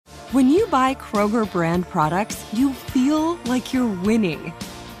When you buy Kroger brand products, you feel like you're winning.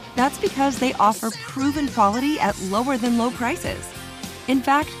 That's because they offer proven quality at lower than low prices. In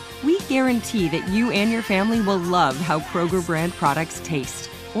fact, we guarantee that you and your family will love how Kroger brand products taste,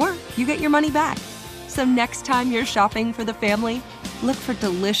 or you get your money back. So next time you're shopping for the family, look for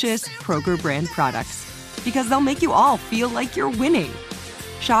delicious Kroger brand products, because they'll make you all feel like you're winning.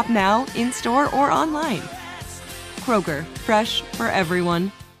 Shop now, in-store, or online. Kroger, fresh for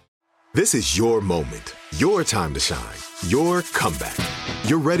everyone. This is your moment, your time to shine, your comeback.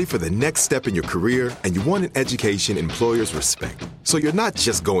 You're ready for the next step in your career, and you want an education employers respect. So you're not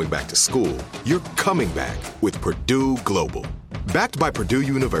just going back to school, you're coming back with Purdue Global. Backed by Purdue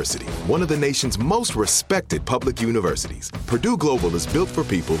University, one of the nation's most respected public universities, Purdue Global is built for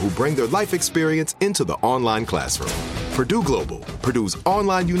people who bring their life experience into the online classroom. Purdue Global, Purdue's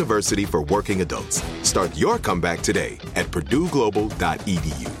online university for working adults. Start your comeback today at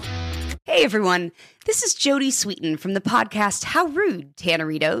purdueglobal.edu. Hey everyone, this is Jodie Sweetin from the podcast How Rude,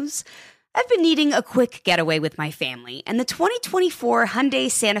 Tanneritos. I've been needing a quick getaway with my family, and the 2024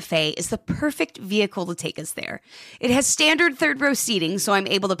 Hyundai Santa Fe is the perfect vehicle to take us there. It has standard third-row seating, so I'm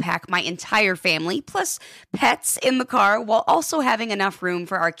able to pack my entire family, plus pets, in the car, while also having enough room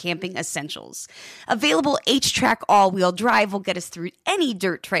for our camping essentials. Available H-Track all-wheel drive will get us through any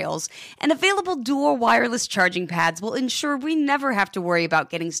dirt trails, and available dual wireless charging pads will ensure we never have to worry about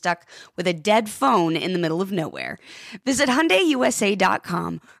getting stuck with a dead phone in the middle of nowhere. Visit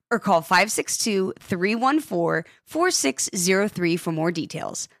HyundaiUSA.com or call 562-314-4603 for more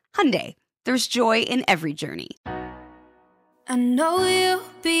details. Hyundai, there's joy in every journey. I know you'll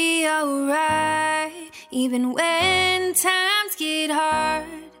be alright, even when times get hard,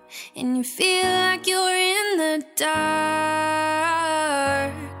 and you feel like you're in the dark.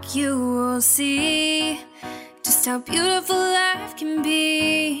 You will see just how beautiful life can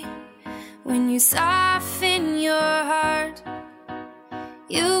be when you soften your heart.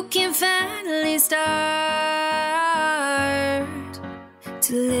 You can finally start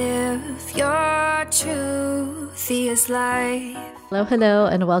to live your truthiest life. Hello,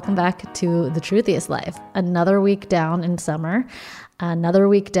 and welcome back to The Truthiest Life. Another week down in summer, another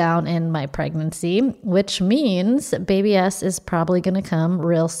week down in my pregnancy, which means baby S is probably going to come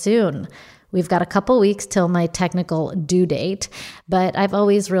real soon. We've got a couple weeks till my technical due date, but I've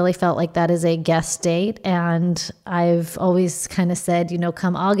always really felt like that is a guess date. And I've always kind of said,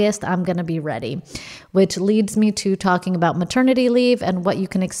 come August, I'm going to be ready, which leads me to talking about maternity leave and what you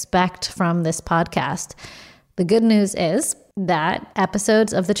can expect from this podcast. The good news is that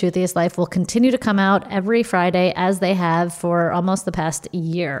episodes of The Truthiest Life will continue to come out every Friday as they have for almost the past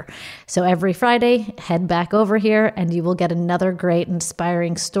year. So every Friday, head back over here and you will get another great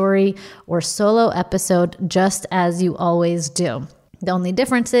inspiring story or solo episode just as you always do. The only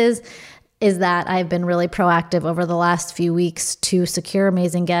difference is that I've been really proactive over the last few weeks to secure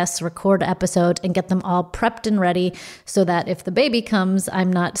amazing guests, record episodes, and get them all prepped and ready so that if the baby comes,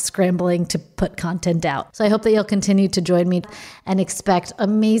 I'm not scrambling to put content out. So I hope that you'll continue to join me and expect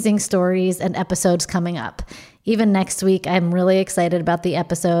amazing stories and episodes coming up. Even next week, I'm really excited about the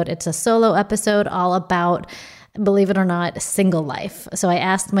episode. It's a solo episode all about, believe it or not, single life. So I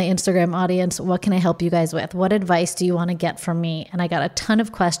asked my Instagram audience, what can I help you guys with? What advice do you want to get from me? And I got a ton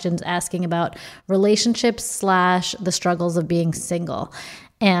of questions asking about relationships / the struggles of being single.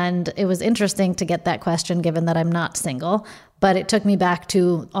 And it was interesting to get that question given that I'm not single, but it took me back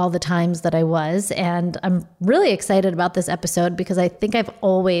to all the times that I was. And I'm really excited about this episode because I think I've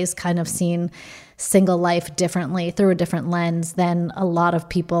always kind of seen single life differently through a different lens than a lot of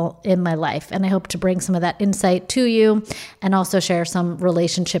people in my life. And I hope to bring some of that insight to you and also share some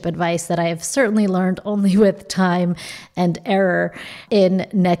relationship advice that I have certainly learned only with time and error in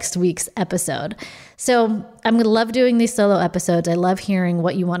next week's episode. So I'm going to love doing these solo episodes. I love hearing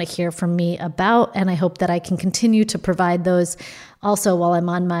what you want to hear from me about, and I hope that I can continue to provide those also while I'm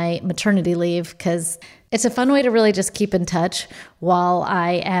on my maternity leave, because it's a fun way to really just keep in touch while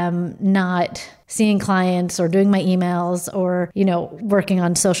I am not seeing clients or doing my emails or, working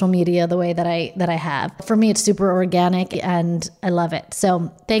on social media the way that I have. For me, it's super organic and I love it.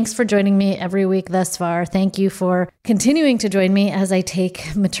 So thanks for joining me every week thus far. Thank you for continuing to join me as I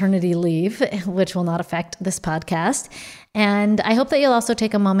take maternity leave, which will not affect this podcast. And I hope that you'll also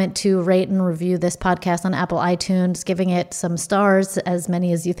take a moment to rate and review this podcast on Apple iTunes, giving it some stars, as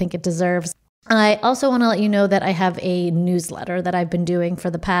many as you think it deserves. I also want to let you know that I have a newsletter that I've been doing for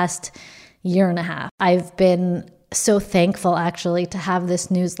the past year and a half. I've been so thankful actually to have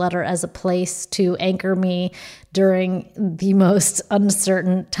this newsletter as a place to anchor me during the most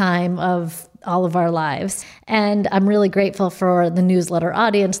uncertain time of all of our lives. And I'm really grateful for the newsletter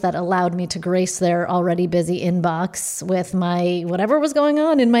audience that allowed me to grace their already busy inbox with my whatever was going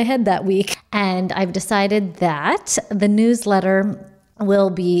on in my head that week. And I've decided that the newsletter will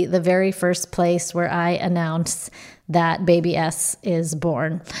be the very first place where I announce that baby S is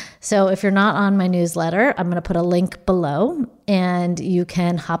born. So if you're not on my newsletter, I'm going to put a link below and you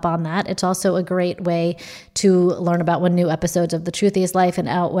can hop on that. It's also a great way to learn about when new episodes of The Truthiest Life and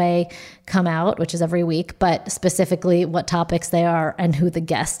Outweigh come out, which is every week, but specifically what topics they are and who the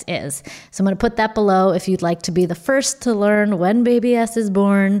guest is. So I'm going to put that below if you'd like to be the first to learn when baby S is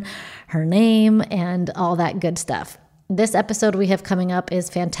born, her name, and all that good stuff. This episode we have coming up is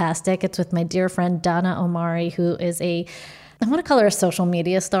fantastic. It's with my dear friend Donna Omari, who is I want to call her a social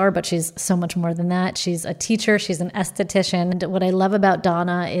media star, but she's so much more than that. She's a teacher. She's an esthetician. And what I love about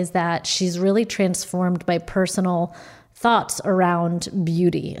Donna is that she's really transformed by personal thoughts around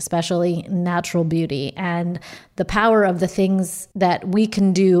beauty, especially natural beauty, and the power of the things that we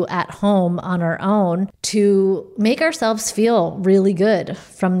can do at home on our own to make ourselves feel really good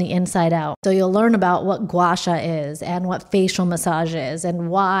from the inside out. So you'll learn about what gua sha is and what facial massage is and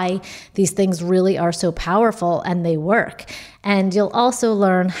why these things really are so powerful and they work. And you'll also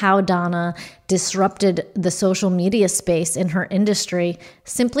learn how Donna disrupted the social media space in her industry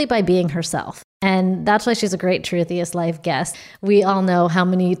simply by being herself. And that's why she's a great Truthiest Life guest. We all know how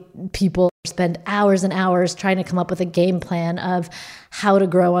many people spend hours and hours trying to come up with a game plan of how to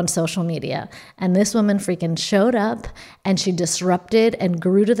grow on social media. And this woman freaking showed up and she disrupted and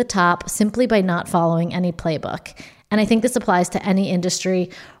grew to the top simply by not following any playbook. And I think this applies to any industry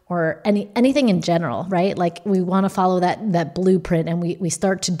or anything in general, right? Like we want to follow that blueprint and we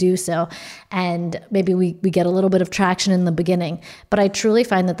start to do so. And maybe we get a little bit of traction in the beginning. But I truly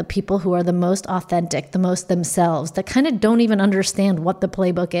find that the people who are the most authentic, the most themselves, that kind of don't even understand what the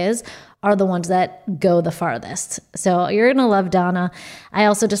playbook is, are the ones that go the farthest. So you're going to love Donna. I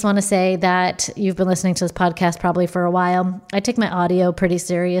also just want to say that you've been listening to this podcast probably for a while. I take my audio pretty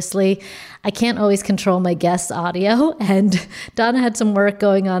seriously. I can't always control my guests' audio, and Donna had some work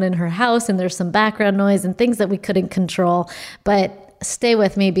going on in her house, and there's some background noise and things that we couldn't control. But stay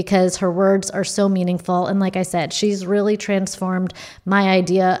with me because her words are so meaningful. And like I said, she's really transformed my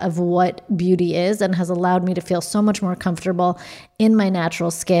idea of what beauty is and has allowed me to feel so much more comfortable in my natural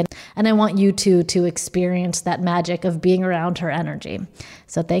skin. And I want you to experience that magic of being around her energy.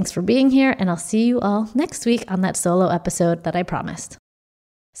 So thanks for being here, and I'll see you all next week on that solo episode that I promised.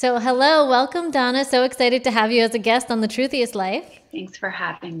 So hello, welcome Donna. So excited to have you as a guest on The Truthiest Life. Thanks for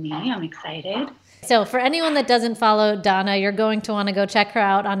having me. I'm excited. So for anyone that doesn't follow Donna, you're going to want to go check her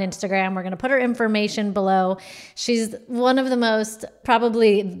out on Instagram. We're going to put her information below. She's one of the most,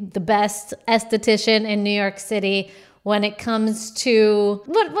 probably the best esthetician in New York City when it comes to,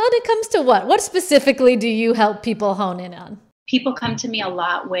 what specifically do you help people hone in on? People come to me a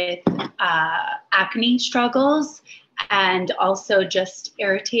lot with acne struggles and also just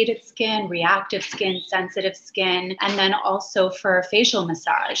irritated skin, reactive skin, sensitive skin, and then also for facial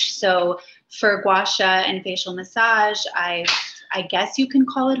massage. So for gua sha and facial massage, I guess you can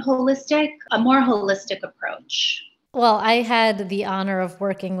call it holistic, a more holistic approach. Well, I had the honor of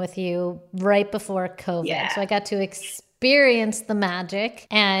working with you right before COVID. Yeah. So I got to experience the magic,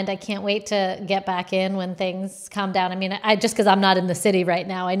 and I can't wait to get back in when things calm down. I mean, I just because I'm not in the city right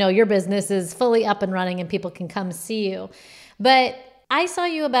now, I know your business is fully up and running and people can come see you. But I saw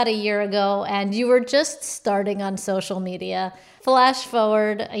you about a year ago and you were just starting on social media. Flash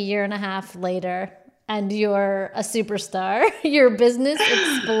forward a year and a half later, and you're a superstar. Your business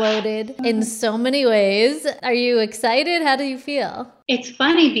exploded in so many ways. Are you excited? How do you feel? It's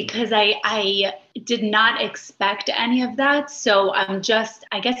funny because I did not expect any of that. So I guess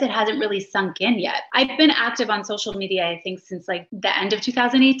it hasn't really sunk in yet. I've been active on social media, I think, since like the end of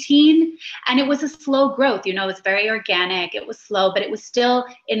 2018. And it was a slow growth. You know, it's very organic. It was slow, but it was still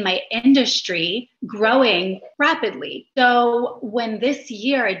in my industry growing rapidly. So when this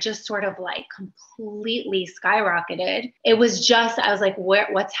year it just sort of like completely skyrocketed, it was just, I was like,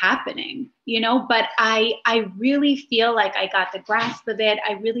 what's happening? You know, but I really feel like I got the grasp of it.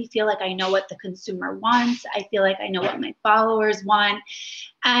 I really feel like I know what the consumer wants. I feel like I know what my followers want.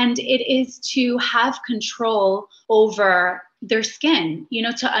 And it is to have control over their skin, you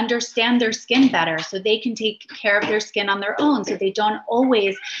know, to understand their skin better so they can take care of their skin on their own, so they don't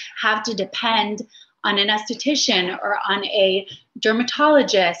always have to depend on an esthetician or on a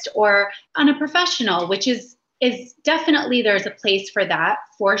dermatologist or on a professional, which is is definitely, there's a place for that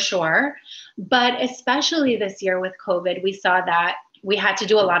for sure. But especially this year with COVID, we saw that we had to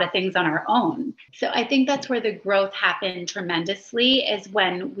do a lot of things on our own. So I think that's where the growth happened tremendously, is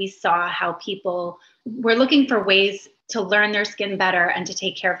when we saw how people were looking for ways to learn their skin better and to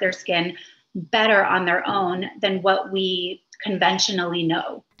take care of their skin better on their own than what we conventionally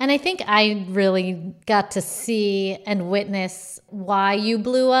know. And I think I really got to see and witness why you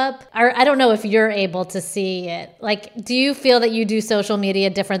blew up. Or I don't know if you're able to see it. Like, do you feel that you do social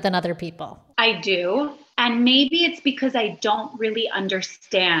media different than other people? I do. And maybe it's because I don't really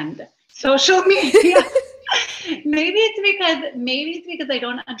understand social media. Maybe it's because I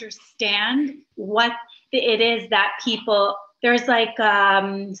don't understand what it is that people, there's like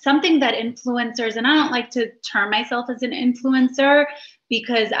something that influencers, and I don't like to term myself as an influencer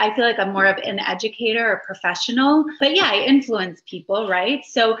because I feel like I'm more of an educator or professional. But yeah, I influence people, right?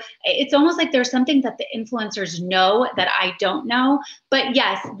 So it's almost like there's something that the influencers know that I don't know. But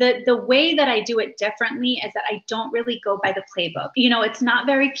yes, the way that I do it differently is that I don't really go by the playbook. You know, it's not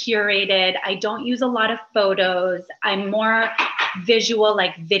very curated. I don't use a lot of photos. I'm more visual,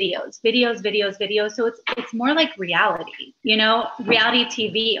 like videos. So it's more like reality, you know, reality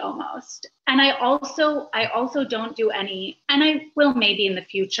TV almost. And I also don't do any, and I will maybe in the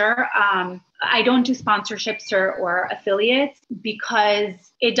future, I don't do sponsorships or affiliates because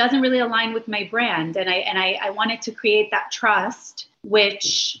it doesn't really align with my brand. And I wanted to create that trust,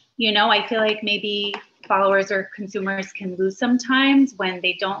 which, you know, I feel like maybe followers or consumers can lose sometimes when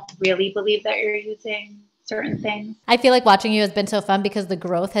they don't really believe that you're using certain things. I feel like watching you has been so fun because the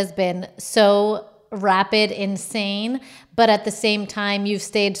growth has been so rapid, insane, but at the same time, you've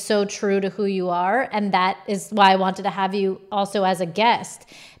stayed so true to who you are. And that is why I wanted to have you also as a guest,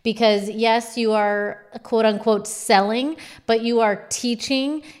 because yes, you are quote unquote selling, but you are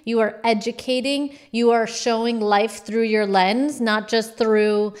teaching, you are educating, you are showing life through your lens, not just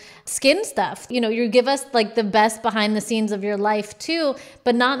through skin stuff. You know, you give us like the best behind the scenes of your life too,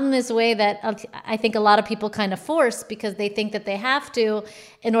 but not in this way that I think a lot of people kind of force because they think that they have to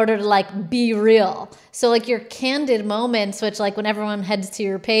in order to like be real. So like your candid moments, which like when everyone heads to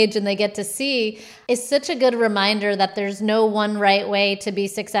your page and they get to see, is such a good reminder that there's no one right way to be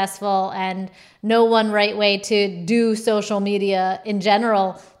successful and no one right way to do social media in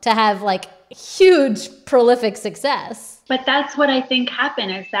general to have like huge prolific success. But that's what I think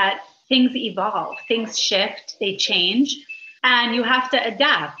happened, is that things evolve, things shift, they change, and you have to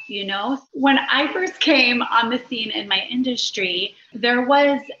adapt, you know? When I first came on the scene in my industry, there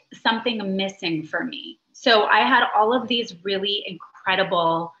was something missing for me. So I had all of these really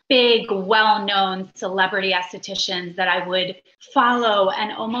incredible, big, well-known celebrity estheticians that I would follow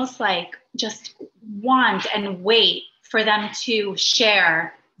and almost like just want and wait for them to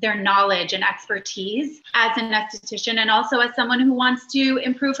share their knowledge and expertise as an esthetician and also as someone who wants to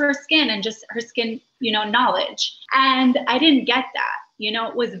improve her skin and just her skin, you know, knowledge. And I didn't get that. You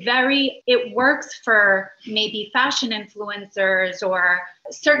know, it works for maybe fashion influencers or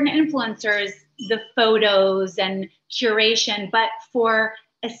certain influencers, the photos and curation, but for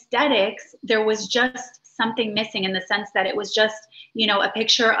aesthetics, there was just something missing in the sense that it was just, you know, a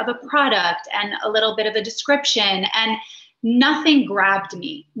picture of a product and a little bit of a description, and nothing grabbed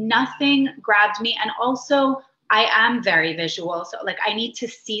me. And also I am very visual. So like I need to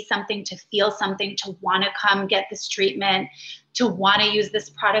see something, to feel something, to want to come get this treatment, to want to use this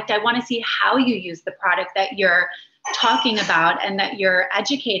product. I want to see how you use the product that you're talking about and that you're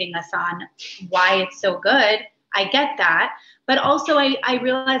educating us on, why it's so good. I get that. But also I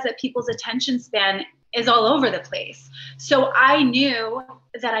realize that people's attention span is all over the place. So I knew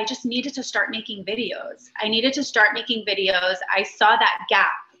that I just needed to start making videos. I saw that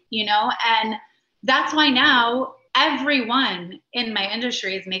gap, you know, and that's why now everyone in my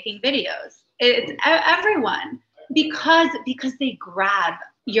industry is making videos. It's everyone, because they grab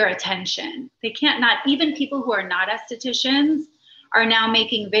your attention. They can't not, even people who are not estheticians are now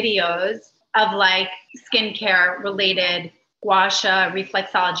making videos of like skincare related, gua sha,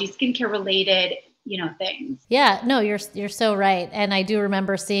 reflexology, skincare related, you know, things. Yeah, no, you're so right. And I do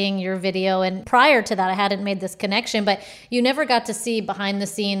remember seeing your video, and prior to that, I hadn't made this connection, but you never got to see behind the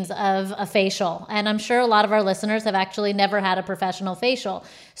scenes of a facial. And I'm sure a lot of our listeners have actually never had a professional facial.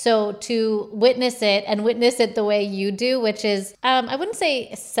 So to witness it and witness it the way you do, which is, I wouldn't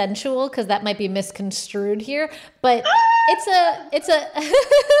say sensual because that might be misconstrued here, but it's a,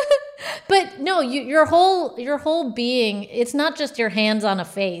 but no, your whole being, it's not just your hands on a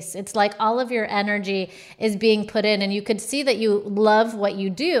face. It's like all of your energy is being put in, and you could see that you love what you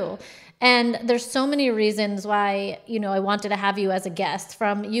do. And there's so many reasons why, I wanted to have you as a guest,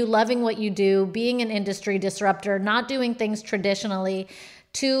 from you loving what you do, being an industry disruptor, not doing things traditionally,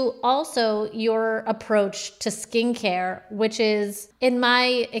 to also your approach to skincare, which is, in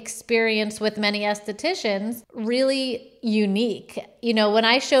my experience with many estheticians, really unique. When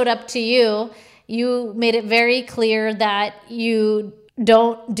I showed up to you, you made it very clear that you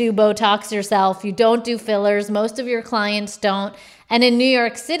don't do Botox yourself. You don't do fillers. Most of your clients don't. And in New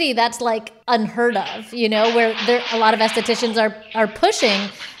York City, that's like unheard of, where a lot of estheticians are pushing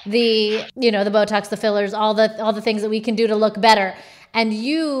the Botox, the fillers, all the things that we can do to look better. And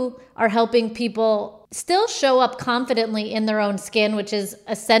you are helping people still show up confidently in their own skin, which is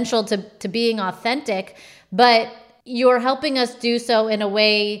essential to being authentic. But you're helping us do so in a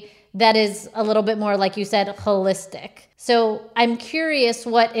way that is a little bit more, like you said, holistic. So I'm curious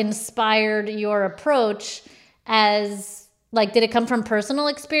what inspired your approach did it come from personal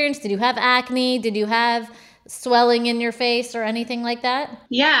experience? Did you have acne? Did you have swelling in your face or anything like that?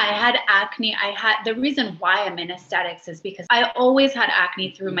 Yeah, I had acne. The reason why I'm in aesthetics is because I always had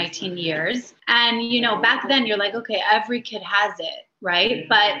acne through my teen years. And, back then you're like, okay, every kid has it, right?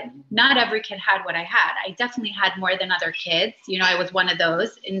 But not every kid had what I had. I definitely had more than other kids. I was one of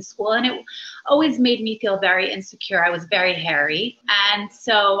those in school, and it always made me feel very insecure. I was very hairy. And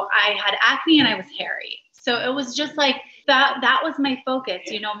so I had acne and I was hairy. So it was just like that was my focus.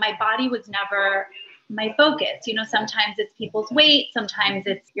 My body was never my focus. Sometimes it's people's weight, sometimes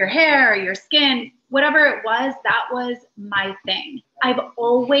it's your hair or your skin, whatever it was, that was my thing. I've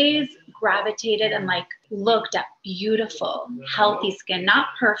always gravitated and looked at beautiful, healthy skin, not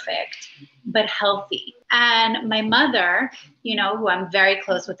perfect, but healthy. And my mother, who I'm very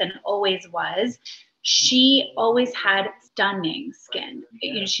close with and always was, she always had stunning skin.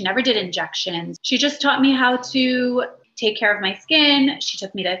 She never did injections. She just taught me how to take care of my skin. She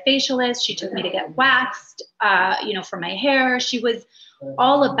took me to a facialist. She took me to get waxed, for my hair. She was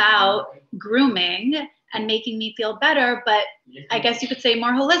all about grooming and making me feel better, but I guess you could say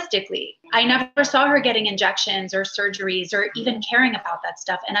more holistically. I never saw her getting injections or surgeries or even caring about that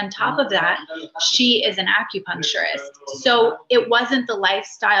stuff. And on top of that, she is an acupuncturist. So it wasn't the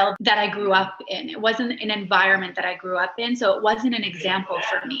lifestyle that I grew up in. It wasn't an environment that I grew up in. So it wasn't an example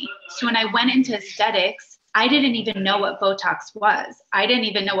for me. So when I went into aesthetics, I didn't even know what Botox was. I didn't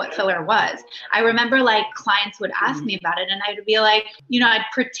even know what filler was. I remember clients would ask me about it, and I'd be like, I'd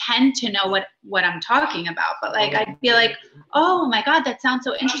pretend to know what I'm talking about, but I'd be like, oh my God, that sounds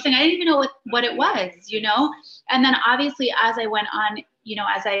so interesting. I didn't even know what it was, And then obviously as I went on,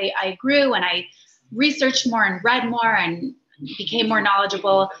 as I grew and I researched more and read more and became more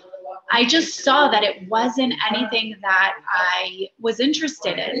knowledgeable, I just saw that it wasn't anything that I was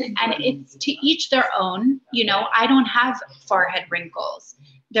interested in. And it's to each their own. I don't have forehead wrinkles.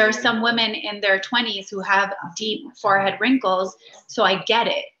 There are some women in their 20s who have deep forehead wrinkles. So I get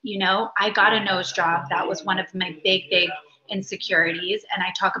it. I got a nose job. That was one of my big insecurities. And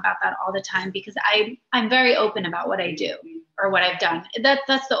I talk about that all the time because I'm very open about what I do or what I've done.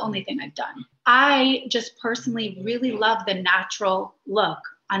 That's the only thing I've done. I just personally really love the natural look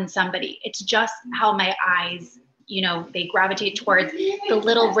on somebody. It's just how my eyes, they gravitate towards. The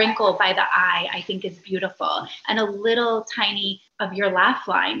little wrinkle by the eye, I think, is beautiful. And a little tiny of your laugh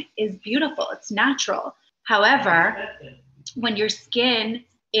line is beautiful. It's natural. However, when your skin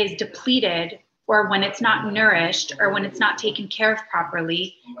is depleted, or when it's not nourished, or when it's not taken care of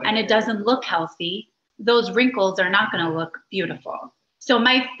properly, and it doesn't look healthy, those wrinkles are not going to look beautiful. So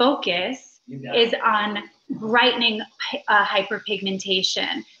my focus is on brightening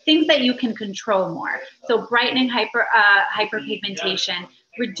hyperpigmentation, things that you can control more. So brightening hyperpigmentation,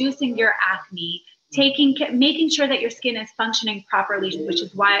 reducing your acne, making sure that your skin is functioning properly, which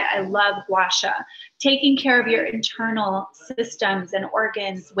is why I love gua sha, taking care of your internal systems and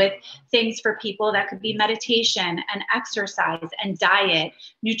organs with things for people that could be meditation and exercise and diet,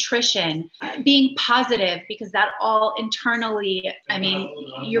 nutrition, being positive, because that all internally,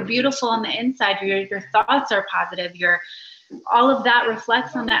 you're beautiful on the inside, your thoughts are positive, all of that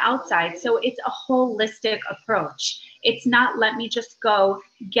reflects on the outside. So it's a holistic approach. It's not, let me just go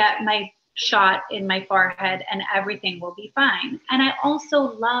get my shot in my forehead and everything will be fine. And I also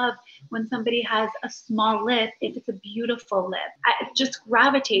love when somebody has a small lip, if it's a beautiful lip, I just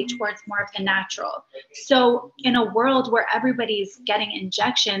gravitate towards more of the natural. So in a world where everybody's getting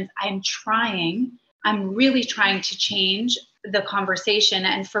injections, I'm really trying to change the conversation,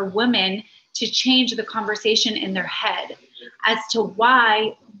 and for women to change the conversation in their head as to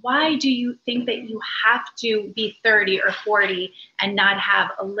why do you think that you have to be 30 or 40 and not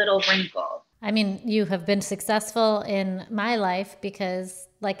have a little wrinkle? I mean, you have been successful in my life because,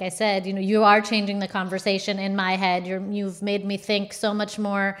 like I said, you are changing the conversation in my head. You've made me think so much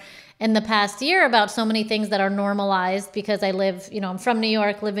more in the past year about so many things that are normalized because I live, I'm from New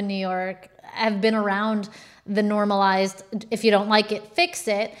York, live in New York. I've been around the normalized, if you don't like it, fix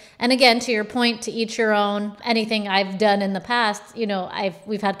it. And again, to your point, to each your own. Anything I've done in the past,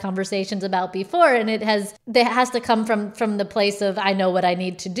 we've had conversations about before, and it has to come from the place of I know what I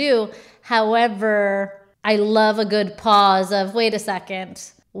need to do. However, I love a good pause of wait a second,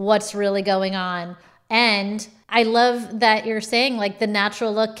 what's really going on? And I love that you're saying like the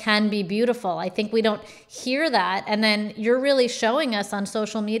natural look can be beautiful. I think we don't hear that. And then you're really showing us on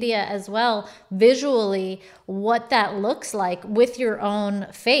social media as well, visually, what that looks like with your own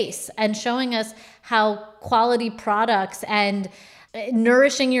face and showing us how quality products and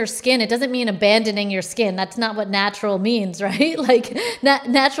nourishing your skin. It doesn't mean abandoning your skin. That's not what natural means, right? Like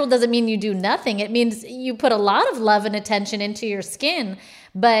natural doesn't mean you do nothing. It means you put a lot of love and attention into your skin,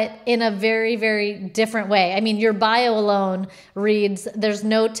 but in a very, very different way. I mean, your bio alone reads, there's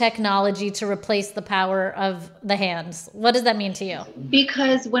no technology to replace the power of the hands. What does that mean to you?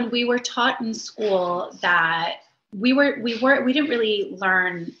 Because when we were taught in school that we didn't really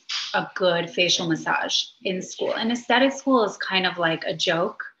learn a good facial massage in school. And aesthetic school is kind of like a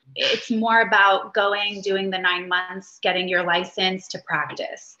joke. It's more about doing the 9 months, getting your license to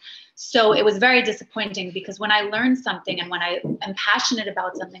practice. So it was very disappointing because when I learn something and when I am passionate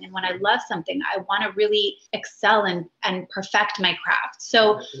about something and when I love something, I want to really excel and perfect my craft.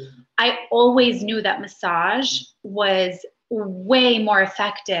 So I always knew that massage was way more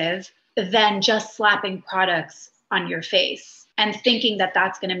effective than just slapping products on your face and thinking that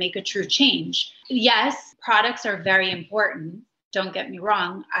that's going to make a true change. Yes, products are very important. Don't get me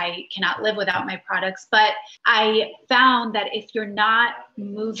wrong. I cannot live without my products, but I found that if you're not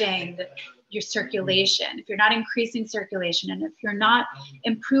moving your circulation, if you're not increasing circulation, and if you're not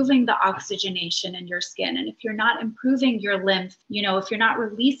improving the oxygenation in your skin, and if you're not improving your lymph, if you're not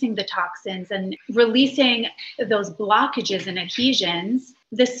releasing the toxins and releasing those blockages and adhesions,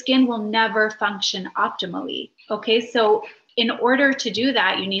 the skin will never function optimally. Okay, so in order to do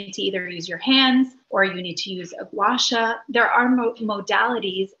that, you need to either use your hands or you need to use a gua sha. There are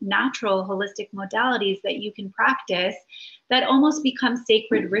modalities, natural, holistic modalities that you can practice that almost become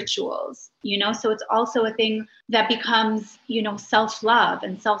sacred rituals, So it's also a thing that becomes, self-love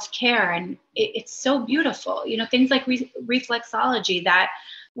and self-care. And it's so beautiful. Things like reflexology that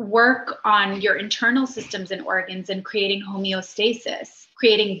work on your internal systems and organs and creating homeostasis,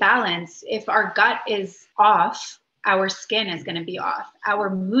 creating balance. If our gut is off, our skin is going to be off. Our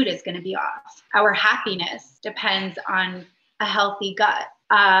mood is going to be off. Our happiness depends on a healthy gut.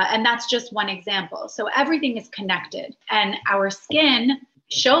 And that's just one example. So everything is connected and our skin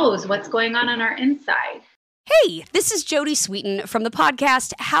shows what's going on our inside. Hey, this is Jodie Sweetin from the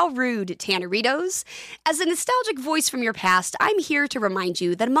podcast How Rude, Tanneritos. As a nostalgic voice from your past, I'm here to remind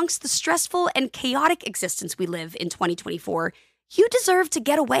you that amongst the stressful and chaotic existence we live in 2024, you deserve to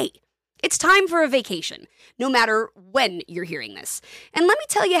get away. It's time for a vacation, no matter when you're hearing this. And let me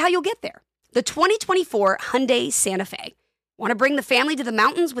tell you how you'll get there. The 2024 Hyundai Santa Fe. Want to bring the family to the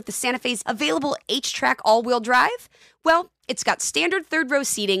mountains with the Santa Fe's available H-Track all-wheel drive? Well, it's got standard third-row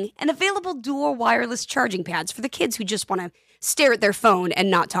seating and available dual wireless charging pads for the kids who just want to stare at their phone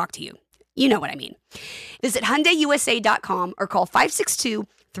and not talk to you. You know what I mean. Visit HyundaiUSA.com or call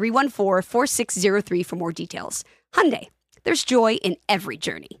 562-314-4603 for more details. Hyundai, there's joy in every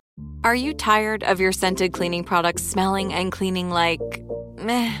journey. Are you tired of your scented cleaning products smelling and cleaning like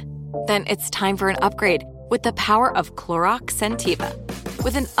meh? Then it's time for an upgrade with the power of Clorox Scentiva.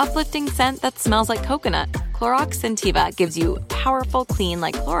 With an uplifting scent that smells like coconut, Clorox Scentiva gives you powerful clean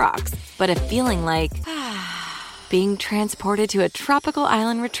like Clorox, but a feeling like being transported to a tropical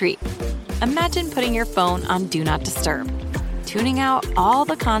island retreat. Imagine putting your phone on Do Not Disturb, tuning out all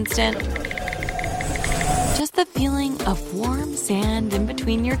the constant, just the feeling of warm sand in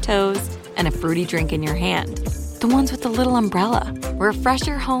between your toes and a fruity drink in your hand. The ones with the little umbrella. Refresh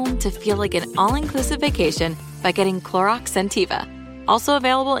your home to feel like an all-inclusive vacation by getting Clorox Scentiva. Also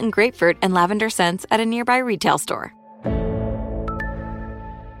available in grapefruit and lavender scents at a nearby retail store.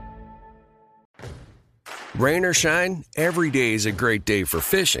 Rain or shine, every day is a great day for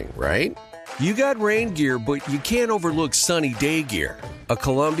fishing, right? You got rain gear, but you can't overlook sunny day gear. A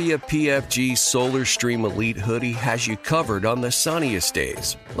Columbia PFG Solar Stream Elite hoodie has you covered on the sunniest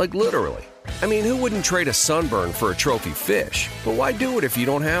days. Like literally. I mean, who wouldn't trade a sunburn for a trophy fish? But why do it if you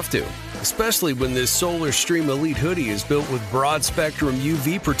don't have to? Especially when this Solar Stream Elite hoodie is built with broad-spectrum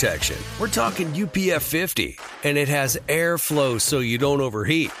UV protection. We're talking UPF 50, and it has airflow so you don't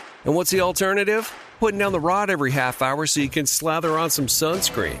overheat. And what's the alternative? Putting down the rod every half hour so you can slather on some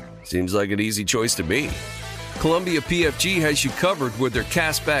sunscreen. Seems like an easy choice to me. Columbia PFG has you covered with their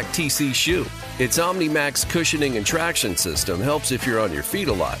Castback TC shoe. Its OmniMax cushioning and traction system helps if you're on your feet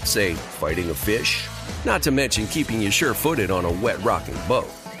a lot, say, fighting a fish. Not to mention keeping you sure-footed on a wet rocking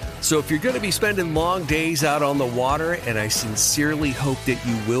boat. So if you're going to be spending long days out on the water, and I sincerely hope that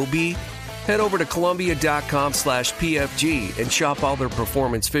you will be, head over to Columbia.com/PFG and shop all their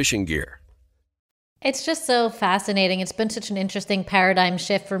performance fishing gear. It's just so fascinating. It's been such an interesting paradigm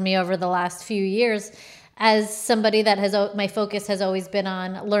shift for me over the last few years. As somebody that my focus has always been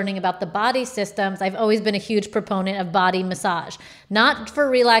on learning about the body systems, I've always been a huge proponent of body massage. Not for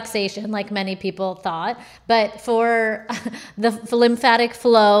relaxation, like many people thought, but for the lymphatic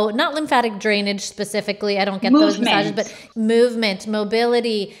flow, not lymphatic drainage specifically. I don't get those massages, but movement,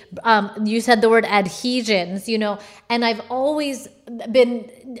 mobility. You said the word adhesions, and I've always been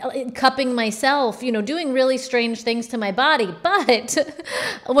cupping myself, doing really strange things to my body. But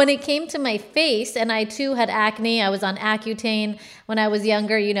when it came to my face, and I too had acne, I was on Accutane when I was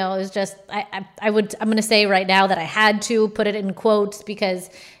younger, it was just, I'm going to say right now that I had to put it in quotes because,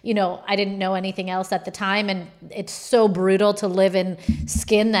 I didn't know anything else at the time. And it's so brutal to live in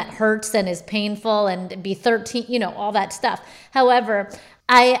skin that hurts and is painful and be 13, all that stuff. However,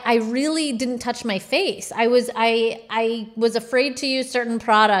 I really didn't touch my face. I was afraid to use certain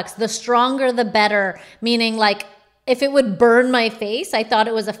products. The stronger, the better, meaning like if it would burn my face, I thought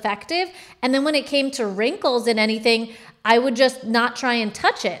it was effective. And then when it came to wrinkles and anything, I would just not try and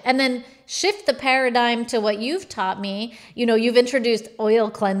touch it. And then shift the paradigm to what you've taught me. You've introduced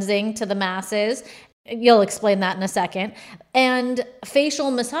oil cleansing to the masses. You'll explain that in a second. And facial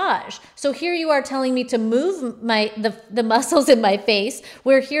massage. So here you are telling me to move the muscles in my face,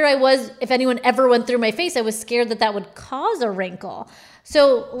 where here I was, if anyone ever went through my face, I was scared that would cause a wrinkle.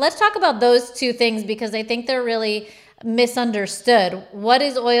 So let's talk about those two things because I think they're really misunderstood. What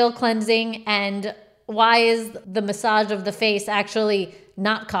is oil cleansing and why is the massage of the face actually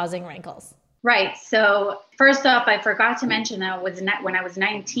not causing wrinkles? Right. So first off, I forgot to mention that when I was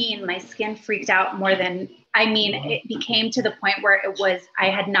 19, my skin freaked out more than, it became to the point where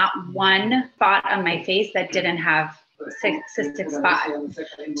I had not one spot on my face that didn't have cystic spot.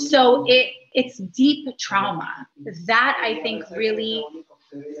 So it's deep trauma that I think really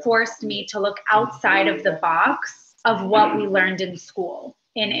forced me to look outside of the box of what we learned in school.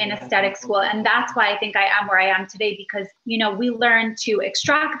 In aesthetic school. And that's why I think I am where I am today, because, we learn to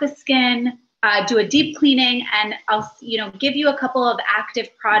extract the skin, do a deep cleaning, and I'll, give you a couple of active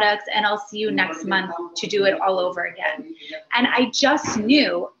products and I'll see you next month to do it all over again. And I just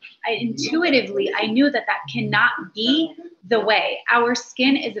knew, I knew that cannot be the way. Our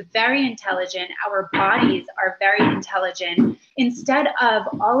skin is very intelligent. Our bodies are very intelligent. Instead of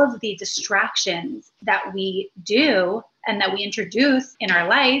all of the distractions that we do and that we introduce in our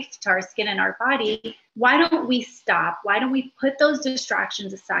life to our skin and our body, why don't we stop? Why don't we put those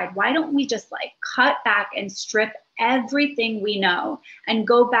distractions aside? Why don't we just cut back and strip everything we know and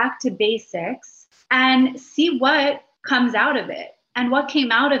go back to basics and see what comes out of it? And what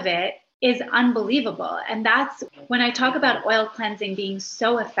came out of it is unbelievable. And that's when I talk about oil cleansing being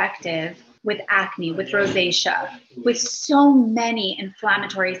so effective with acne, with rosacea, with so many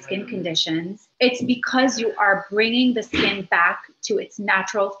inflammatory skin conditions. It's because you are bringing the skin back to its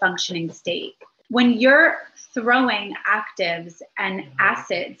natural functioning state. When you're throwing actives and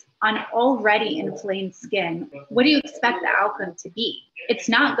acids on already inflamed skin, what do you expect the outcome to be? It's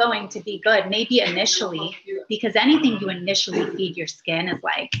not going to be good, maybe initially, because anything you initially feed your skin is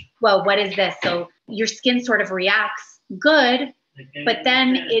well, what is this? So your skin sort of reacts good, but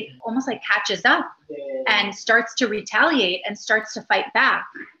then it almost catches up and starts to retaliate and starts to fight back.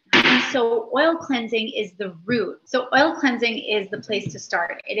 And so oil cleansing is the root. So oil cleansing is the place to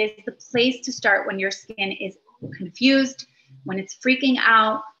start. It is the place to start when your skin is confused, when it's freaking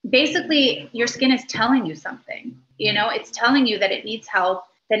out. Basically, your skin is telling you something. It's telling you that it needs help,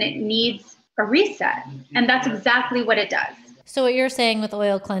 then it needs a reset. And that's exactly what it does. So what you're saying with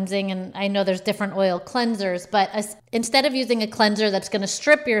oil cleansing, and I know there's different oil cleansers, but instead of using a cleanser that's going to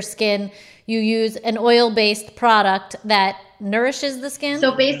strip your skin, you use an oil-based product that nourishes the skin?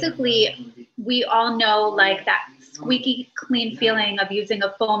 So basically, we all know that squeaky clean feeling of using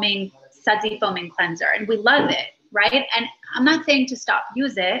a sudsy foaming cleanser, and we love it, right? And I'm not saying to stop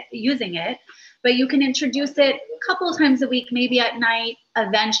using it, but you can introduce it a couple of times a week, maybe at night,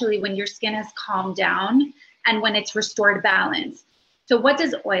 eventually when your skin has calmed down and when it's restored balance. So what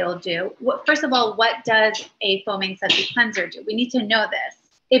does oil do? First of all, what does a foaming sudsy cleanser do? We need to know this.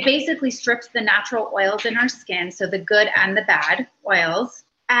 It basically strips the natural oils in our skin, so the good and the bad oils,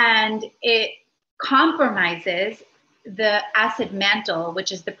 and it compromises the acid mantle,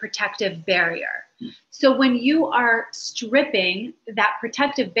 which is the protective barrier. So when you are stripping that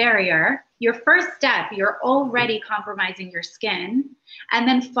protective barrier, your first step, you're already compromising your skin. And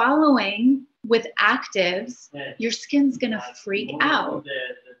then following with actives, your skin's going to freak out.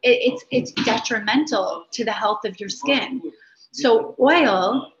 It's detrimental to the health of your skin. So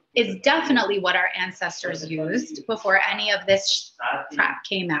oil is definitely what our ancestors used before any of this crap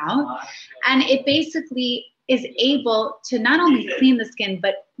came out. And it basically is able to not only clean the skin,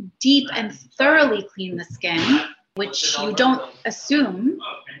 but deep and thoroughly clean the skin, which you don't assume,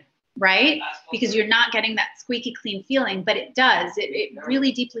 right? Because you're not getting that squeaky clean feeling, but it does. It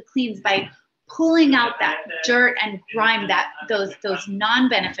really deeply cleans by pulling out that dirt and grime, those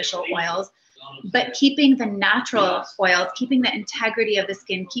non-beneficial oils, but keeping the natural oils, keeping the integrity of the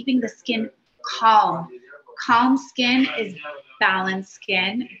skin, keeping the skin calm. Calm skin is balanced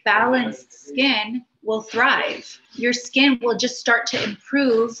skin. Balanced skin will thrive. Your skin will just start to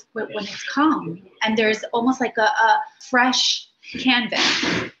improve when it's calm. And there's almost like a fresh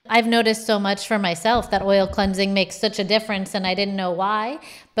canvas. I've noticed so much for myself that oil cleansing makes such a difference, and I didn't know why,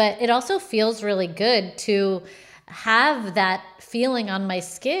 but it also feels really good to have that feeling on my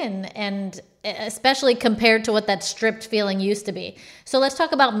skin, and especially compared to what that stripped feeling used to be. So let's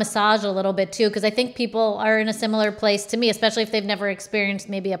talk about massage a little bit too, because I think people are in a similar place to me, especially if they've never experienced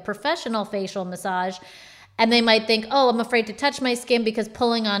maybe a professional facial massage, and they might think, oh, I'm afraid to touch my skin because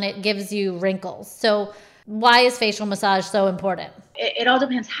pulling on it gives you wrinkles. So why is facial massage so important? It all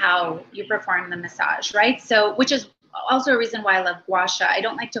depends how you perform the massage, right? So, which is also a reason why I love gua sha. I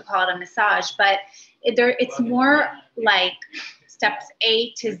don't like to call it a massage, but it's more like steps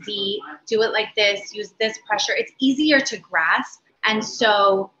A to Z, do it like this, use this pressure. It's easier to grasp. And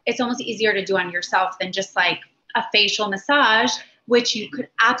so it's almost easier to do on yourself than just like a facial massage, which you could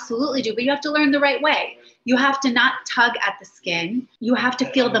absolutely do, but you have to learn the right way. You have to not tug at the skin. You have to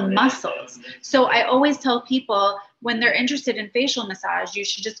feel the muscles. So I always tell people when they're interested in facial massage, you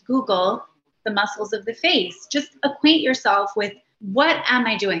should just Google the muscles of the face. Just acquaint yourself with what am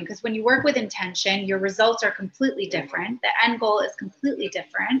I doing? Because when you work with intention, your results are completely different. The end goal is completely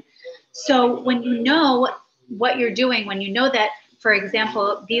different. So when you know what you're doing, when you know that, for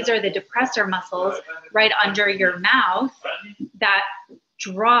example, these are the depressor muscles right under your mouth that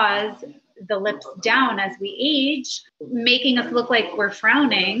draws the lips down as we age, making us look like we're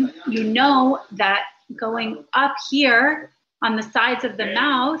frowning, you know that going up here on the sides of the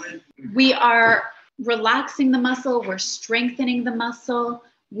mouth, we are relaxing the muscle, we're strengthening the muscle,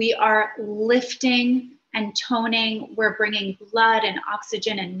 we are lifting and toning, we're bringing blood and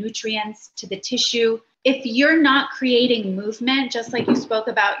oxygen and nutrients to the tissue. If you're not creating movement, just like you spoke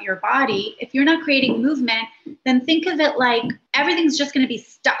about your body, if you're not creating movement, then think of it like everything's just going to be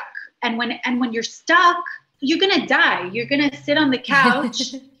stuck. And when you're stuck, you're going to die. You're going to sit on the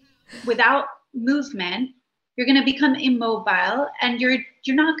couch without movement. You're going to become immobile, and you're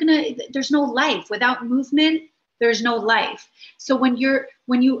not going to, there's no life. Without movement, there's no life. So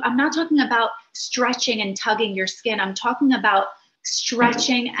I'm not talking about stretching and tugging your skin. I'm talking about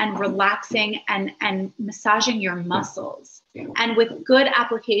stretching and relaxing and massaging your muscles. And with good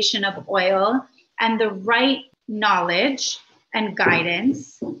application of oil and the right knowledge and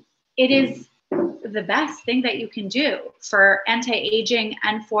guidance, it is the best thing that you can do for anti-aging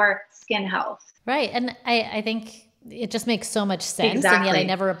and for skin health. Right. And I think it just makes so much sense. Exactly. And yet I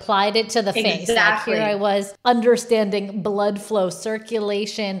never applied it to the face. Exactly. Like here I was understanding blood flow,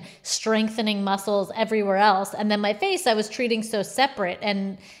 circulation, strengthening muscles everywhere else. And then my face, I was treating so separate.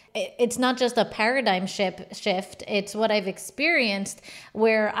 And it's not just a paradigm shift. It's what I've experienced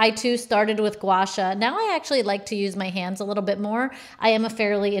where I too started with gua sha. Now I actually like to use my hands a little bit more. I am a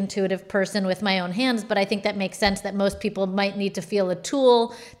fairly intuitive person with my own hands, but I think that makes sense that most people might need to feel a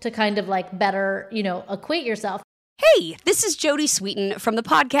tool to kind of like better, acquaint yourself. Hey, this is Jodie Sweetin from the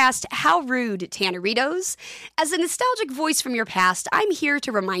podcast How Rude, Tanneritos. As a nostalgic voice from your past, I'm here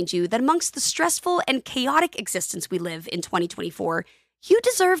to remind you that amongst the stressful and chaotic existence we live in 2024, you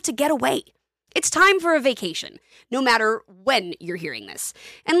deserve to get away. It's time for a vacation, no matter when you're hearing this.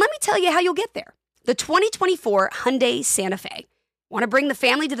 And let me tell you how you'll get there. The 2024 Hyundai Santa Fe. Want to bring the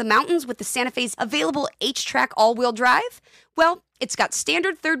family to the mountains with the Santa Fe's available H-Track all-wheel drive? Well, it's got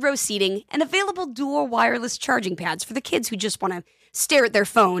standard third-row seating and available dual wireless charging pads for the kids who just want to stare at their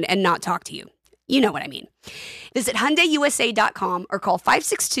phone and not talk to you. You know what I mean. Visit HyundaiUSA.com or call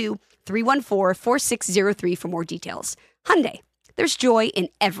 562-314-4603 for more details. Hyundai. There's joy in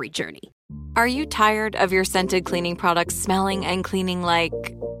every journey. Are you tired of your scented cleaning products smelling and cleaning like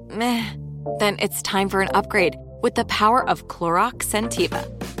meh? Then it's time for an upgrade with the power of Clorox Scentiva.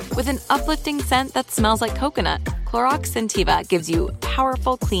 With an uplifting scent that smells like coconut, Clorox Scentiva gives you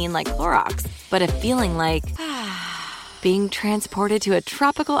powerful clean like Clorox, but a feeling like being transported to a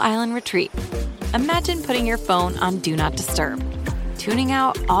tropical island retreat. Imagine putting your phone on Do Not Disturb, tuning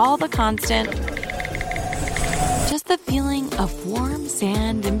out all the constant, just the feeling of warm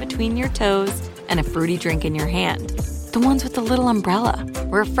sand in between your toes and a fruity drink in your hand. The ones with the little umbrella.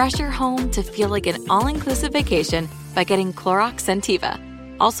 Refresh your home to feel like an all-inclusive vacation by getting Clorox Scentiva.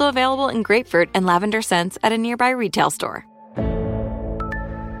 Also available in grapefruit and lavender scents at a nearby retail store.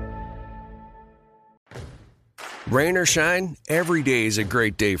 Rain or shine, every day is a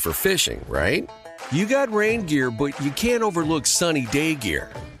great day for fishing, right? You got rain gear, but you can't overlook sunny day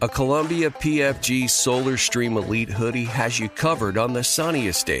gear. A Columbia PFG Solar Stream Elite hoodie has you covered on the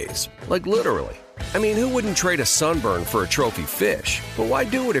sunniest days. Like literally. I mean, who wouldn't trade a sunburn for a trophy fish? But why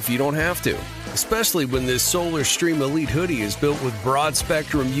do it if you don't have to? Especially when this Solar Stream Elite hoodie is built with broad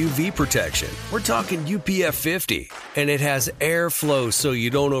spectrum UV protection. We're talking UPF 50. And it has airflow so you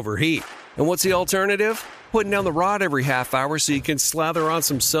don't overheat. And what's the alternative? Putting down the rod every half hour so you can slather on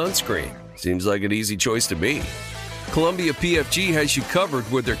some sunscreen. Seems like an easy choice to me. Columbia PFG has you covered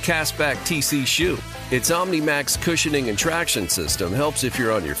with their Castback TC shoe. Its OmniMax cushioning and traction system helps if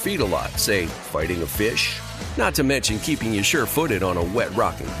you're on your feet a lot, say, fighting a fish. Not to mention keeping you sure-footed on a wet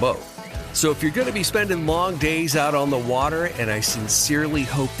rocking boat. So if you're going to be spending long days out on the water, and I sincerely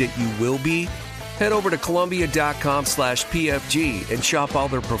hope that you will be, head over to Columbia.com/PFG and shop all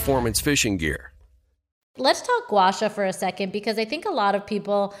their performance fishing gear. Let's talk gua sha for a second, because I think a lot of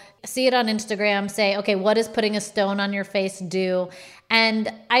people see it on Instagram, say, okay, what does putting a stone on your face do? And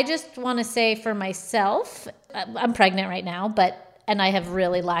I just want to say for myself, I'm pregnant right now, and I have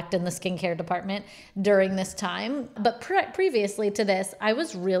really lacked in the skincare department during this time. But previously to this, I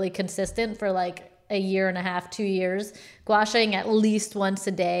was really consistent for like a year and a half, 2 years, gua shaing at least once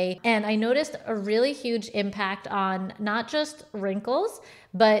a day. And I noticed a really huge impact on not just wrinkles,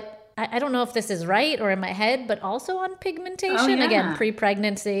 but I don't know if this is right or in my head, but also on pigmentation, again,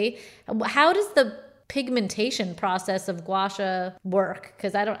 pre-pregnancy. How does the pigmentation process of gua sha work?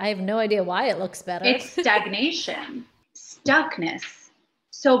 Because I have no idea why it looks better. It's stagnation, stuckness.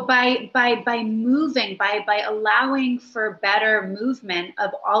 So by moving, by allowing for better movement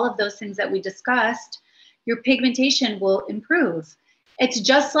of all of those things that we discussed, your pigmentation will improve. It's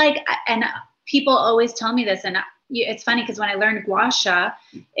just like, and people always tell me this, and it's funny because when I learned gua sha,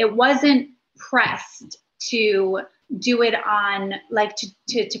 it wasn't pressed to do it on, like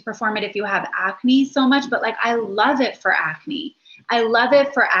to perform it if you have acne so much, but like I love it for acne. I love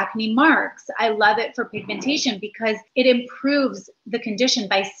it for acne marks. I love it for pigmentation because it improves the condition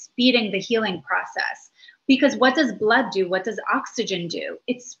by speeding the healing process. Because what does blood do? What does oxygen do?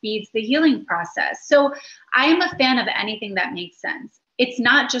 It speeds the healing process. So I am a fan of anything that makes sense. It's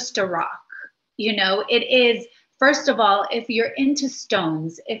not just a rock, it is. First of all, if you're into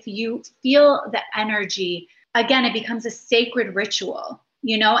stones, if you feel the energy, again, it becomes a sacred ritual,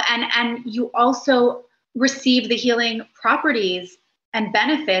 and you also receive the healing properties and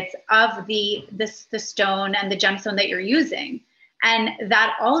benefits of the stone and the gemstone that you're using. And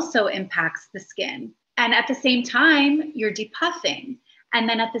that also impacts the skin. And at the same time, you're depuffing. And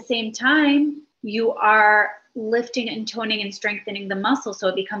then at the same time, you are lifting and toning and strengthening the muscle. So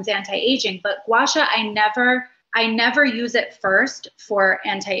it becomes anti-aging. But gua sha, I never use it first for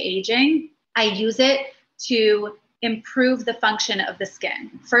anti-aging. I use it to improve the function of the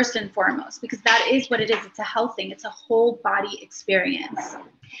skin, first and foremost, because that is what it is. It's a health thing. It's a whole body experience.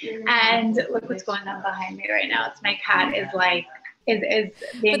 And look what's going on behind me right now. It's my cat is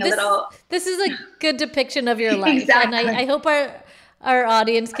being This is a good depiction of your life. Exactly. And I hope our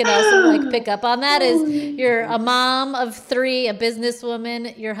audience can also pick up on that. Is you're a mom of 3, a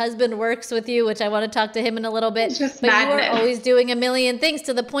businesswoman, your husband works with you, which I want to talk to him in a little bit, but madness. You are always doing a million things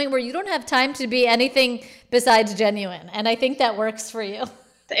to the point where you don't have time to be anything besides genuine. And I think that works for you.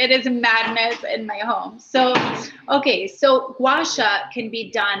 It is madness in my home. So gua sha can be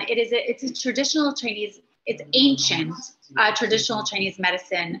done. It's a traditional Chinese, it's ancient traditional Chinese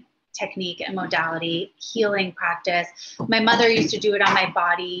medicine technique and modality, healing practice. My mother used to do it on my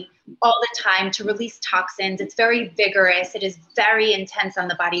body all the time to release toxins. It's very vigorous. It is very intense on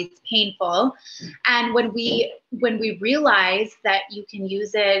the body. It's painful. And when we realized that you can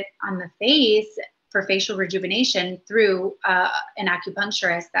use it on the face for facial rejuvenation through an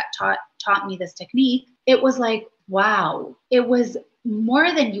acupuncturist that taught me this technique, it was like, wow, it was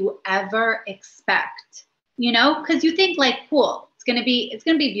more than you ever expect, because you think like, cool, it's going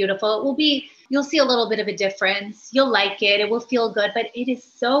to be beautiful. You'll see a little bit of a difference. You'll like it. It will feel good, but it is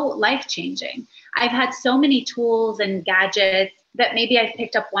so life-changing. I've had so many tools and gadgets that maybe I've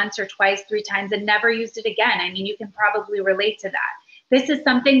picked up once or twice, 3 times and never used it again. I mean, you can probably relate to that. This is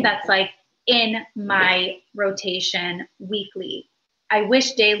something that's like in my rotation weekly. I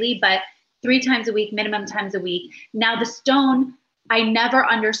wish daily, but 3 times a week, minimum times a week. Now the stone, I never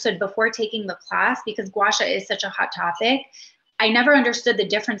understood before taking the class, because gua sha is such a hot topic. I never understood the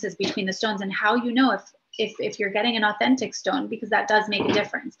differences between the stones and how you know if you're getting an authentic stone, because that does make a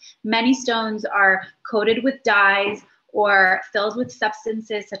difference. Many stones are coated with dyes or filled with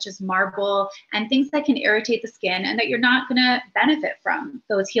substances such as marble and things that can irritate the skin and that you're not going to benefit from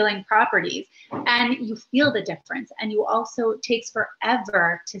those healing properties. And you feel the difference. And you also, it takes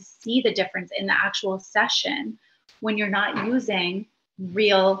forever to see the difference in the actual session when you're not using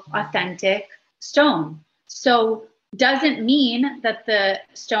real, authentic stone. So doesn't mean that the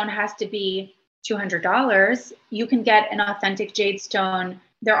stone has to be $200. You can get an authentic jade stone.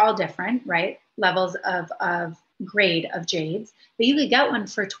 They're all different, right? Levels of grade of jades, but you could get one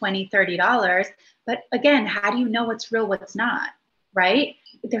for $20, $30. But again, how do you know what's real, what's not, right?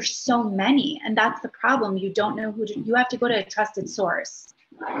 There's so many. And that's the problem. You don't know you have to go to a trusted source.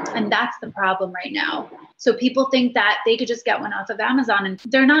 And that's the problem right now. So people think that they could just get one off of Amazon and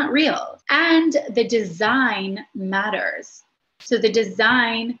they're not real. And the design matters. So the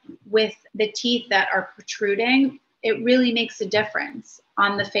design with the teeth that are protruding, it really makes a difference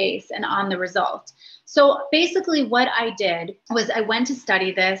on the face and on the result. So basically what I did was I went to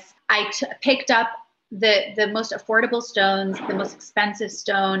study this. I picked up the most affordable stones, the most expensive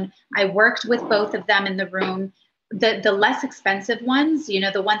stone. I worked with both of them in the room. The less expensive ones, you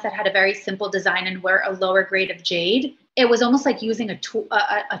know, the ones that had a very simple design and were a lower grade of jade, it was almost like using a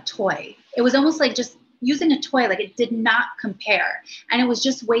toy. It was almost like just using a toy, like it did not compare. And it was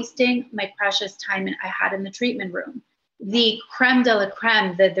just wasting my precious time I had in the treatment room. The creme de la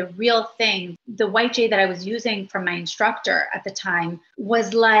creme, the real thing, the white jade that I was using from my instructor at the time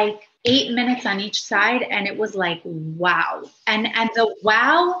was like 8 minutes on each side. And it was like, wow. And the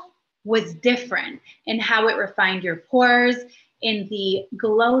wow was different in how it refined your pores, in the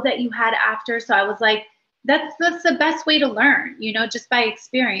glow that you had after. So I was like, that's the best way to learn, you know, just by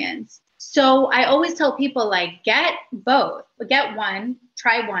experience. So I always tell people, like, get both, get one,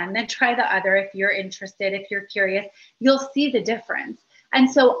 try one, then try the other. If you're interested, if you're curious, you'll see the difference. And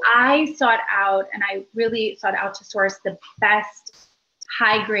so I sought out, and I really sought out to source the best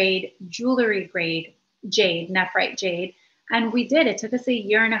high grade, jewelry grade jade, nephrite jade. And we did. It took us 1.5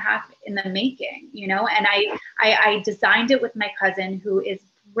 years in the making, you know, and I designed it with my cousin, who is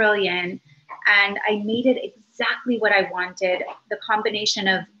brilliant. And I made it exactly what I wanted. The combination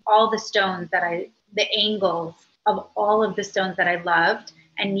of all the stones the angles of all of the stones that I loved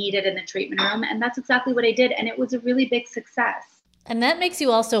and needed in the treatment room. And that's exactly what I did. And it was a really big success. And that makes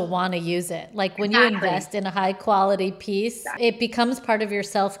you also want to use it. Like when you invest in a high quality piece, it becomes part of your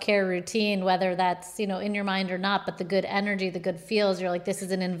self-care routine, whether that's, you know, in your mind or not, but the good energy, the good feels, you're like, this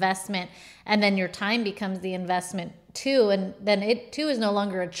is an investment. And then your time becomes the investment too. And then it too is no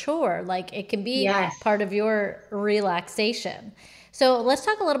longer a chore. Like it can be part of your relaxation. So let's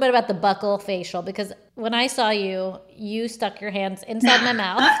talk a little bit about the buccal facial, because when I saw you, you stuck your hands inside my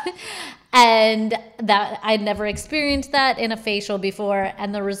mouth. And that I'd never experienced that in a facial before.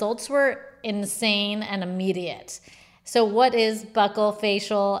 And the results were insane and immediate. So what is buccal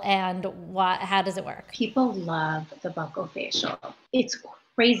facial and how does it work? People love the buccal facial. It's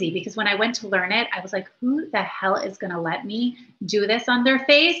crazy because when I went to learn it, I was like, who the hell is going to let me do this on their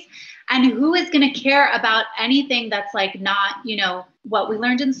face? And who is going to care about anything that's like not, you know, what we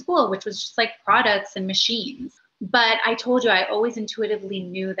learned in school, which was just like products and machines. But I told you, I always intuitively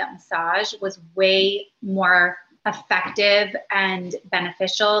knew that massage was way more effective and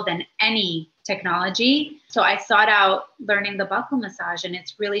beneficial than any technology. So I sought out learning the buccal massage, and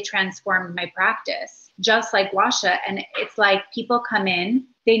it's really transformed my practice, just like gua sha. And it's like people come in,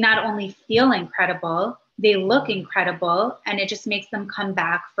 they not only feel incredible, they look incredible, and it just makes them come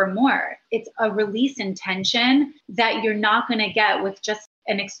back for more. It's a release in tension that you're not going to get with just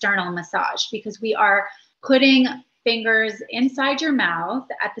an external massage, because we are putting fingers inside your mouth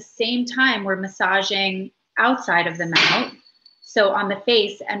at the same time we're massaging outside of the mouth, so on the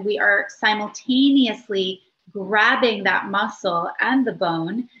face, and we are simultaneously grabbing that muscle and the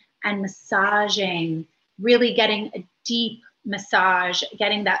bone and massaging, really getting a deep massage,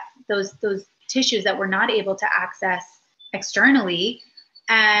 getting those tissues that we're not able to access externally,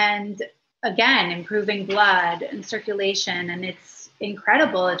 and again, improving blood and circulation. And it's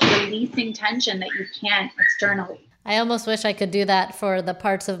incredible. It's releasing tension that you can't externally. I almost wish I could do that for the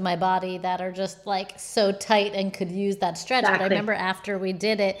parts of my body that are just like so tight and could use that stretch. Exactly. But I remember after we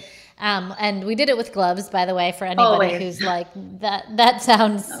did it, and we did it with gloves, by the way, for anybody who's like, that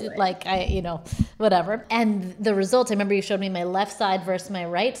sounds like whatever. And the results, I remember you showed me my left side versus my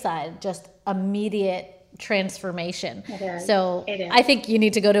right side, just immediate transformation. So I think you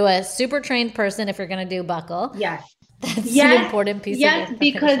need to go to a super trained person if you're going to do buckle. Yes. That's an important piece of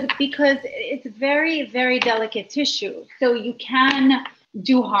information. because it's very, very delicate tissue. So you can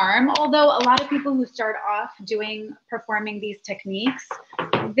do harm. Although a lot of people who start off performing these techniques,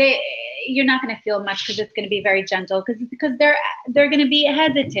 you're not going to feel much because it's going to be very gentle because they're going to be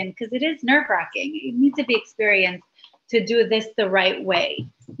hesitant because it is nerve-wracking. You need to be experienced to do this the right way.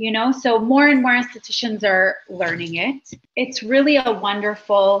 So more and more estheticians are learning it. It's really a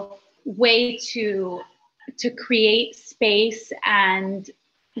wonderful way to create space and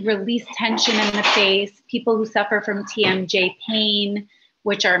release tension in the face. People who suffer from TMJ pain,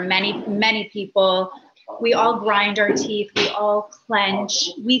 which are many, many people, we all grind our teeth, we all clench,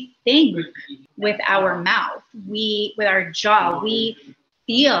 we think with our mouth, with our jaw, we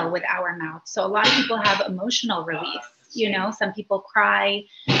feel with our mouth. So a lot of people have emotional release. Some people cry.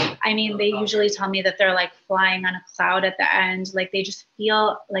 I mean, they usually tell me that they're like flying on a cloud at the end. Like they just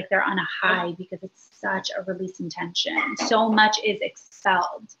feel like they're on a high because it's such a release in tension. So much is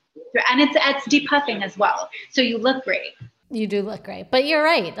expelled. And it's depuffing as well. So you look great. You do look great. But you're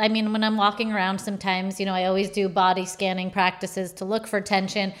right. I mean, when I'm walking around sometimes, I always do body scanning practices to look for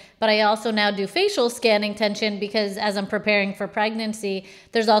tension, but I also now do facial scanning tension because as I'm preparing for pregnancy,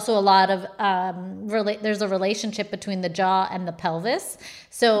 there's also a lot of, there's a relationship between the jaw and the pelvis.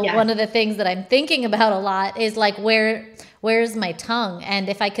 So One of the things that I'm thinking about a lot is like, where's my tongue? And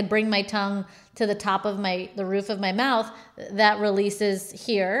if I could bring my tongue to the top of the roof of my mouth, that releases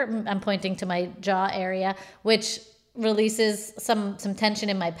here. I'm pointing to my jaw area, which releases some tension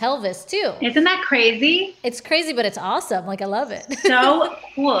in my pelvis too. Isn't that crazy? It's crazy, but it's awesome. Like I love it. So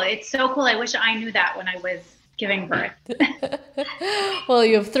cool. It's so cool. I wish I knew that when I was giving birth. Well,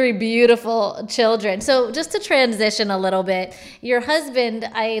 you have 3 beautiful children. So just to transition a little bit, your husband,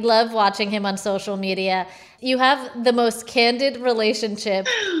 I love watching him on social media. You have the most candid relationship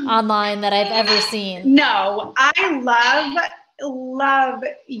online that I've ever seen. No, I love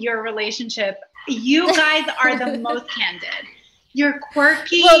your relationship. You guys are the most candid. You're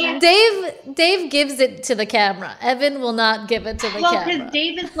quirky. Well, Dave gives it to the camera. Evan will not give it to the camera. Well, because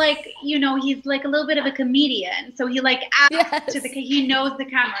Dave is like, he's like a little bit of a comedian. So he like acts he knows the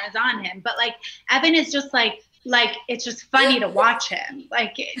camera is on him. But like Evan is just like it's just funny to watch him.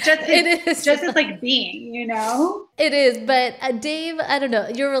 Like it's just like being, It is, but Dave, I don't know.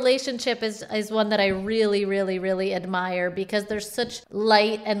 Your relationship is one that I really, really, really admire because there's such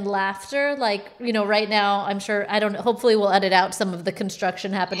light and laughter. Like, right now, I'm sure hopefully we'll edit out some of the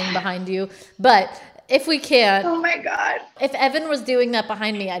construction happening behind you, but if we can. Oh my God. If Evan was doing that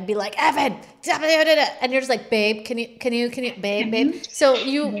behind me, I'd be like, Evan, and you're just like, babe, can you, babe. So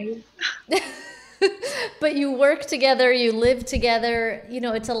you, but you work together, you live together,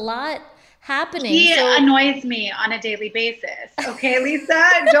 it's a lot happening. He annoys me on a daily basis. Okay, Lisa,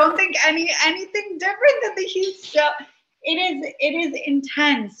 don't think anything different than it is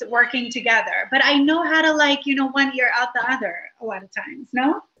intense working together, but I know how to one ear out the other a lot of times.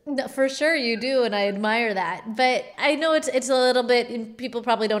 No, for sure you do, and I admire that. But I know it's a little bit, people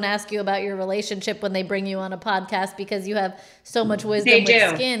probably don't ask you about your relationship when they bring you on a podcast because you have so much wisdom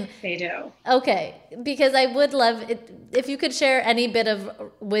with skin. They do. Okay, because I would love it if you could share any bit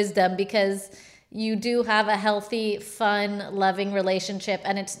of wisdom because you do have a healthy, fun, loving relationship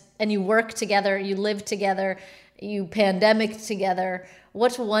and you work together, you live together, you pandemic together.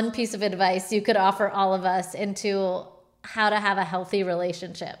 What's one piece of advice you could offer all of us into how to have a healthy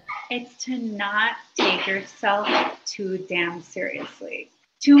relationship? It's to not take yourself too damn seriously.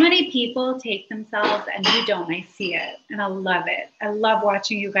 Too many people take themselves, and you don't. I see it, and I love it. I love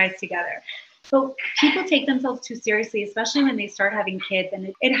watching you guys together. But people take themselves too seriously, especially when they start having kids,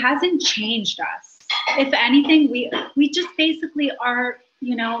 and it hasn't changed us. If anything, we just basically are,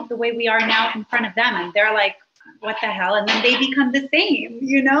 the way we are now in front of them, and they're like, what the hell? And then they become the same,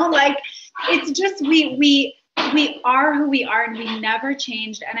 it's just, we are who we are and we never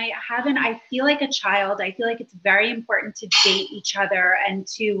changed. And I feel like a child. I feel like it's very important to date each other and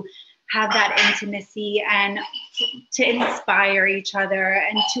to have that intimacy and to inspire each other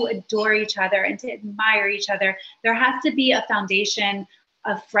and to adore each other and to admire each other. There has to be a foundation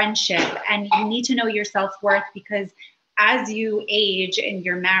of friendship, and you need to know your self-worth because as you age in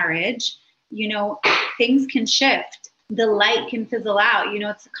your marriage, things can shift. the light can fizzle out.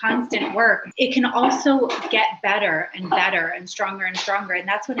 It's constant work. It can also get better and better and stronger and stronger. And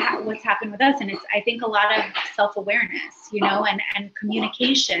that's what's happened with us. And it's, I think, a lot of self-awareness, and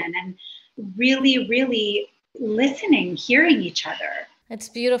communication and really, really listening, hearing each other. It's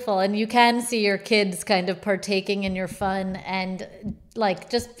beautiful. And you can see your kids kind of partaking in your fun and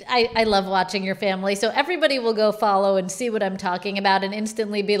I love watching your family. So everybody will go follow and see what I'm talking about and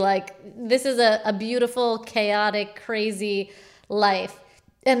instantly be like, this is a beautiful, chaotic, crazy life.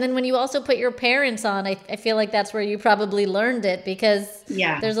 And then when you also put your parents on, I feel like that's where you probably learned it, because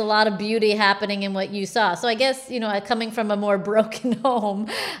there's a lot of beauty happening in what you saw. So I guess, coming from a more broken home,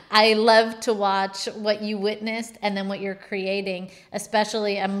 I love to watch what you witnessed and then what you're creating.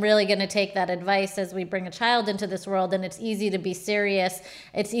 Especially, I'm really going to take that advice as we bring a child into this world, and it's easy to be serious.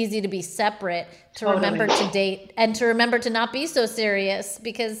 It's easy to be separate, to remember to date and to remember to not be so serious,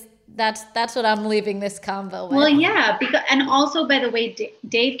 because that's what I'm leaving this convo with. Well, yeah, and also, by the way,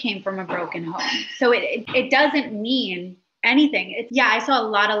 Dave came from a broken home, so it doesn't mean anything. I saw a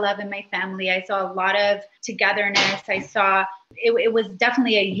lot of love in my family. I saw a lot of togetherness. I saw it was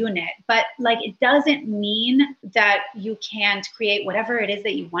definitely a unit, but it doesn't mean that you can't create whatever it is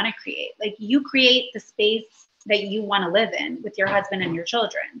that you want to create. You create the space that you want to live in with your husband and your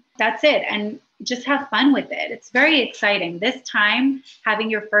children. That's it. And just have fun with it. It's very exciting. This time,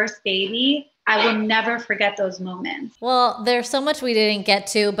 having your first baby, I will never forget those moments. Well, there's so much we didn't get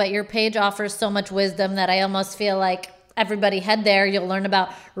to, but your page offers so much wisdom that I almost feel like everybody head there. You'll learn about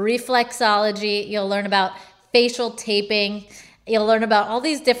reflexology. You'll learn about facial taping. You'll learn about all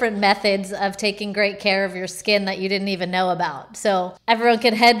these different methods of taking great care of your skin that you didn't even know about. So everyone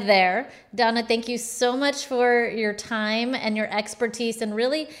can head there. Donna, thank you so much for your time and your expertise and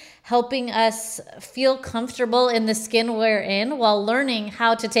really helping us feel comfortable in the skin we're in while learning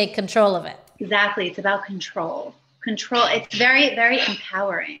how to take control of it. Exactly. It's about control. Control. It's very, very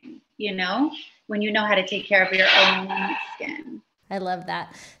empowering, when you know how to take care of your own skin. I love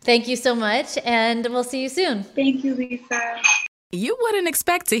that. Thank you so much, and we'll see you soon. Thank you, Lisa. You wouldn't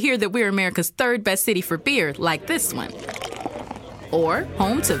expect to hear that we're America's third best city for beer like this one. Or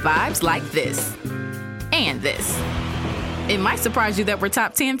home to vibes like this. And this. It might surprise you that we're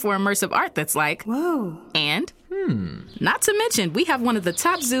top 10 for immersive art that's like, whoa. And, not to mention, we have one of the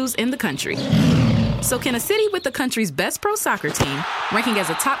top zoos in the country. So can a city with the country's best pro soccer team, ranking as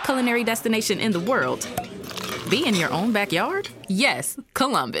a top culinary destination in the world, be in your own backyard? Yes,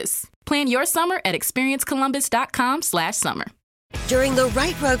 Columbus. Plan your summer at experiencecolumbus.com/summer. During the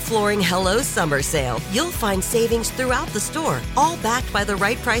Right Rug Flooring Hello Summer Sale, you'll find savings throughout the store, all backed by the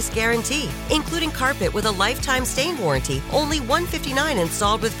right price guarantee, including carpet with a lifetime stain warranty, only $159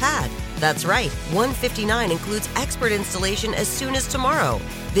 installed with pad. That's right, $159 includes expert installation as soon as tomorrow.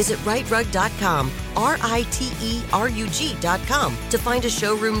 Visit rightrug.com, RITERUG.com, to find a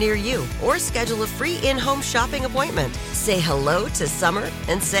showroom near you or schedule a free in-home shopping appointment. Say hello to summer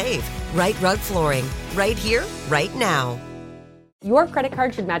and save. Right Rug Flooring, right here, right now. Your credit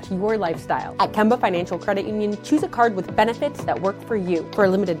card should match your lifestyle. At Kemba Financial Credit Union, choose a card with benefits that work for you. For a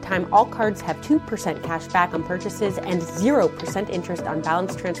limited time, all cards have 2% cash back on purchases and 0% interest on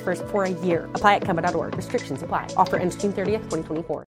balance transfers for a year. Apply at Kemba.org. Restrictions apply. Offer ends June 30th, 2024.